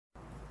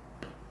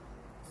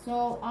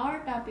So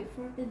our topic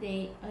for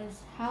today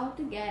is how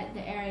to get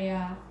the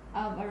area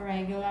of a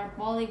regular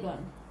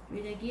polygon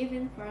with a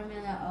given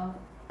formula of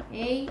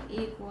A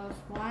equals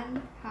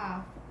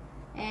 1/2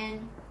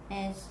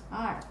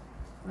 NSR,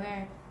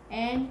 where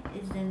N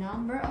is the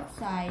number of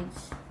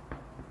sides,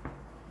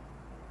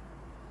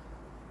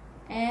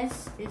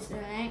 S is the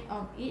length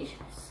of each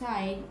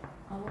side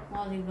of a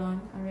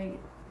polygon, a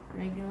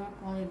regular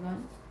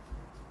polygon,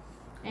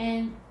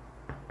 and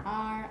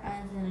R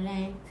as the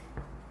length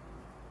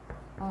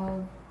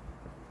of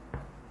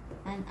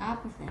an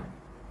apothegm.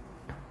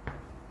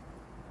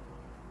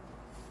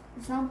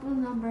 Example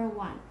number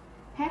 1.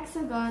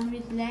 Hexagon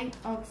with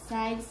length of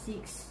side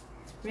 6,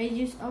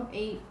 radius of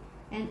 8,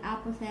 and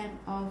apothegm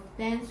of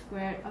 10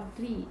 squared of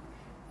 3.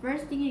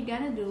 First thing you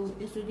gotta do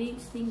is to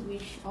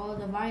distinguish all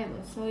the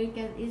variables so you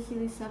can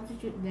easily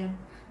substitute them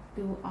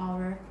to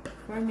our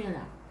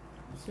formula.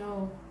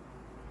 So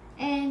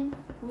N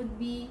would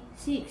be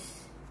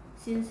 6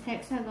 since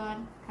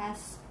hexagon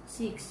has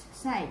 6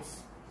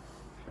 sides.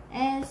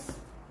 S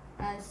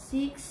as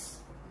 6,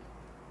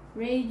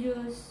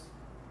 radius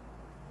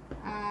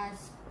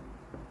as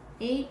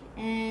 8,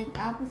 and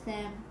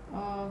apothegm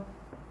of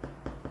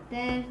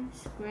 10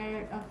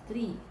 squared of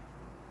 3.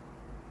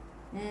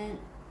 And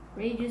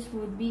radius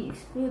would be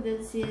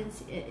excluded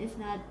since it is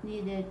not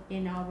needed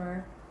in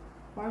our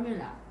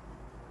formula.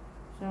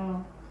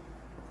 So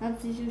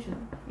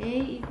substitution.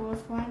 A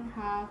equals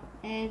 1/2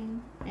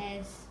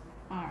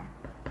 NSR.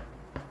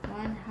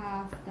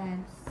 1/2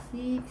 times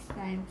 6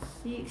 times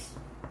 6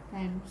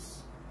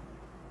 times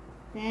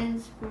 10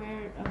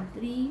 squared of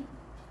 3.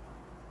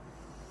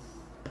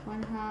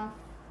 1/2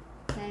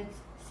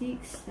 times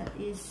 6, that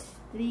is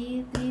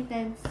 3. 3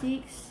 times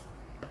 6,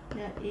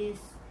 that is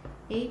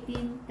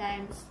 18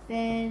 times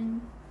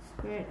 10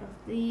 squared of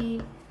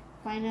 3.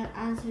 Final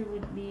answer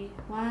would be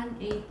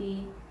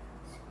 180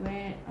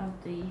 squared of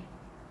 3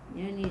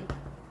 unit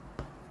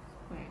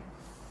square.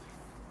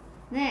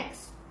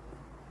 Next,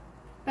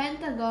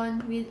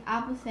 pentagon with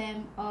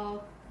apothegm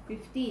of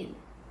 15.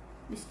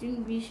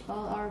 Distinguish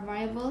all our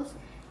variables.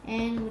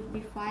 N would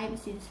be 5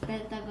 since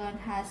pentagon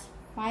has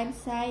 5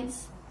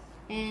 sides,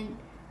 and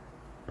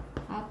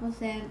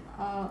apothegm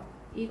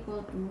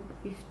equal to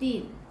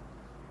 15.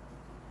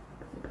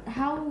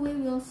 How we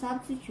will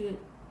substitute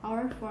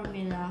our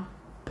formula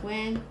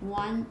when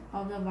one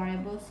of the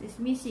variables is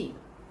missing?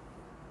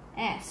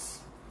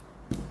 S.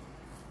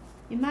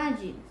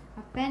 Imagine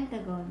a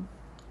pentagon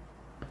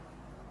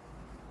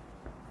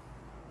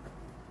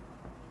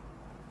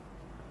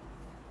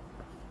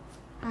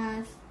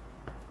has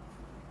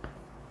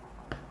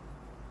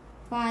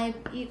 5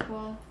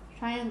 equal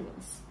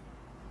triangles.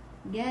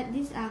 Get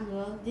this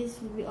angle. This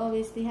will be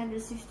always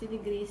 360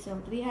 degrees, so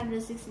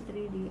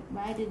 363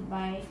 divided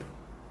by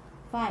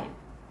 5.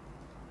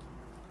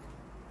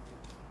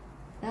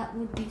 That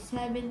would be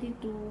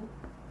 72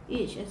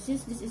 each. And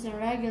since this is a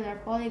regular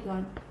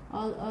polygon,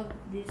 all of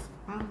these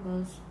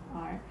angles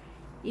are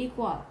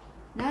equal.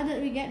 Now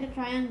that we get the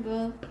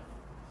triangle,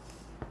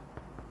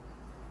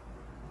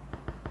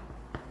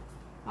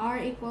 R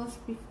equals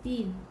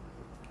 15.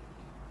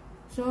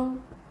 So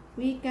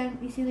we can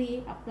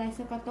easily apply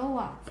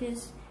SOHCAHTOA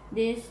since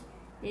this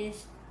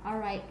is a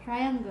right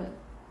triangle.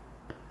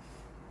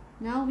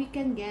 Now we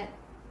can get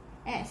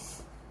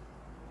S.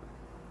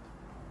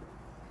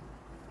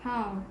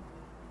 How?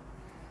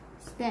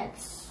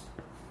 Steps.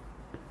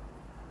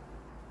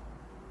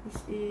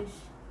 This is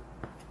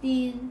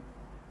 15.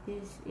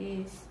 This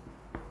is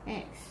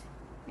X.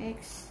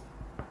 X,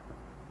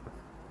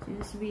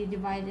 since we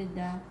divided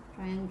the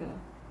triangle.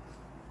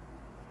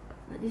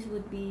 This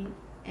would be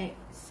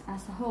X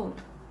as a whole.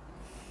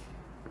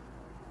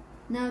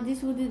 Now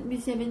this wouldn't be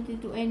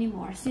 72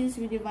 anymore since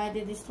we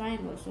divided this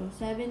triangle. So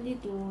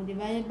 72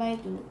 divided by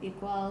 2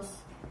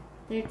 equals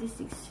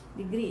 36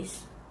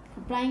 degrees.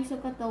 Applying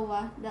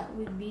SOHCAHTOA, that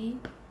would be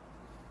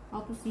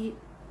opposite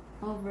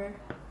over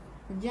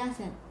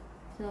adjacent.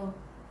 So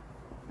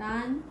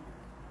tan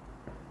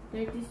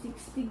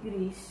 36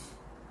 degrees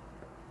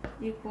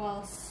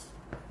equals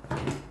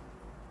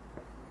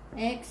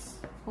X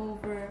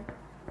over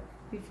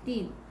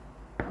 15,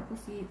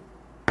 opposite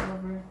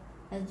over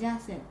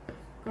adjacent.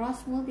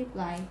 Cross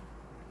multiply.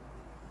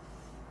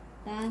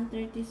 Tan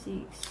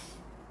 36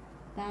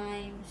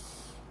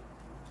 times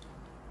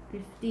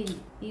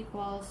 15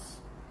 equals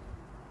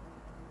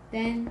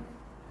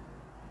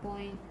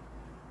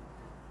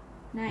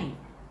 10.9.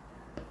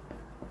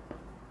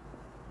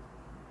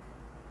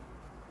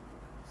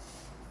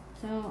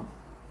 So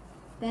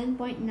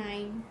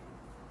 10.9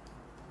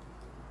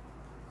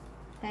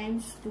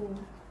 times 2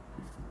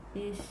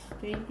 is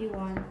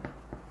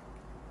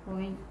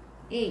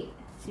 21.8,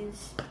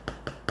 since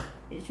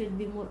it should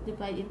be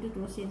multiplied into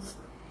 2 since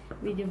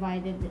we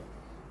divided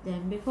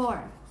them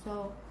before.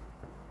 So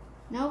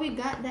now we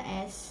got the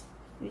S,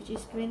 which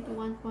is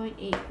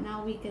 21.8.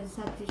 Now we can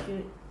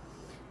substitute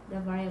the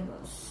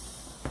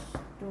variables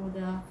to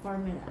the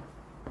formula.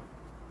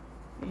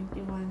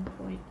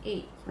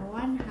 21.8. So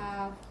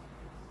 1/2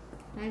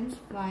 times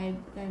 5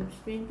 times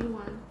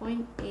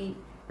 21.8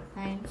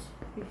 times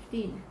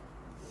 15.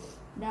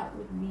 That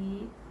would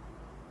be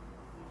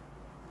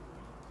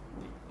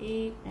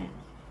 0.8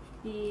 times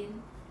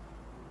 15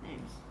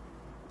 times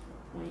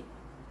 0.8.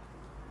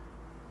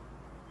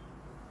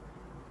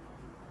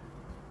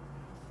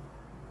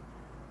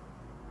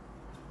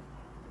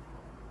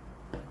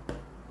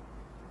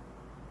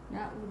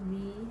 That would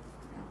be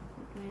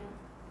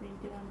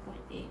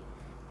 21.8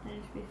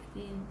 times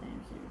 15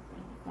 times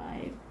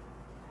 0.5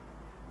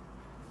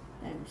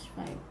 times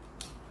 5.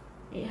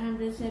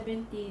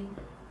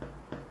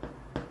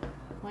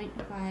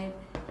 817.5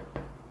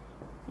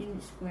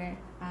 unit square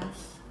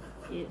as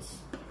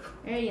its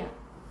area.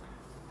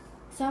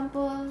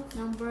 Example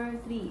number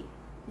 3.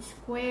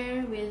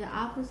 Square with the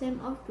apophthegm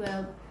of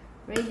 12,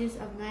 radius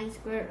of 9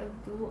 square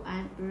of 2,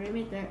 and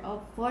perimeter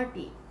of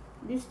 40.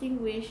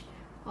 Distinguish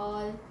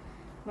all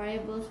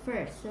variables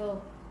first.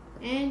 So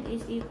n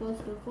is equals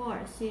to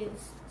 4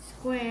 since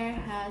square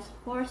has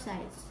 4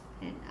 sides,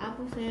 and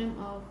apophthegm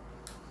of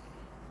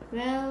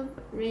 12,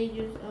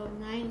 radius of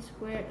 9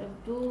 square of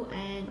 2,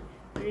 and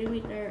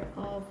perimeter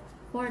of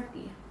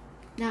 40.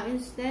 Now,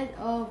 instead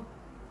of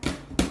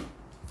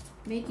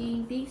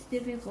making things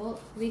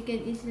difficult, we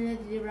can easily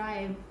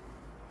derive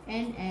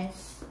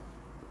ns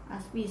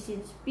as p,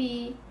 since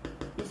p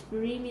is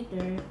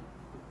perimeter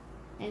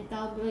and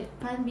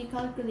can be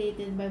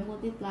calculated by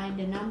multiplying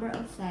the number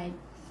of sides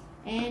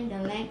and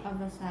the length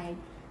of a side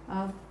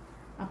of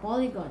a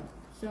polygon.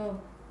 So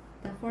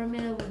the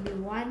formula would be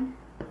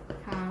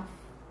 1/2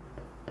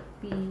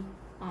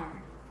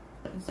 PR.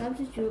 So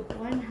substitute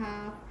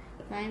 1/2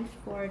 times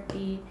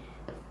 40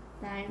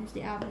 times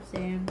the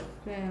apophthegm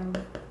 12,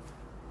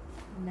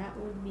 and that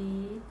would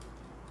be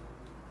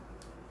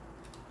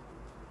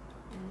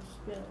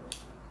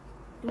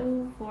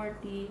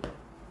 240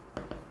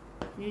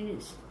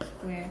 units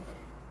square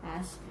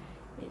as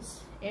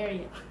its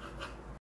area.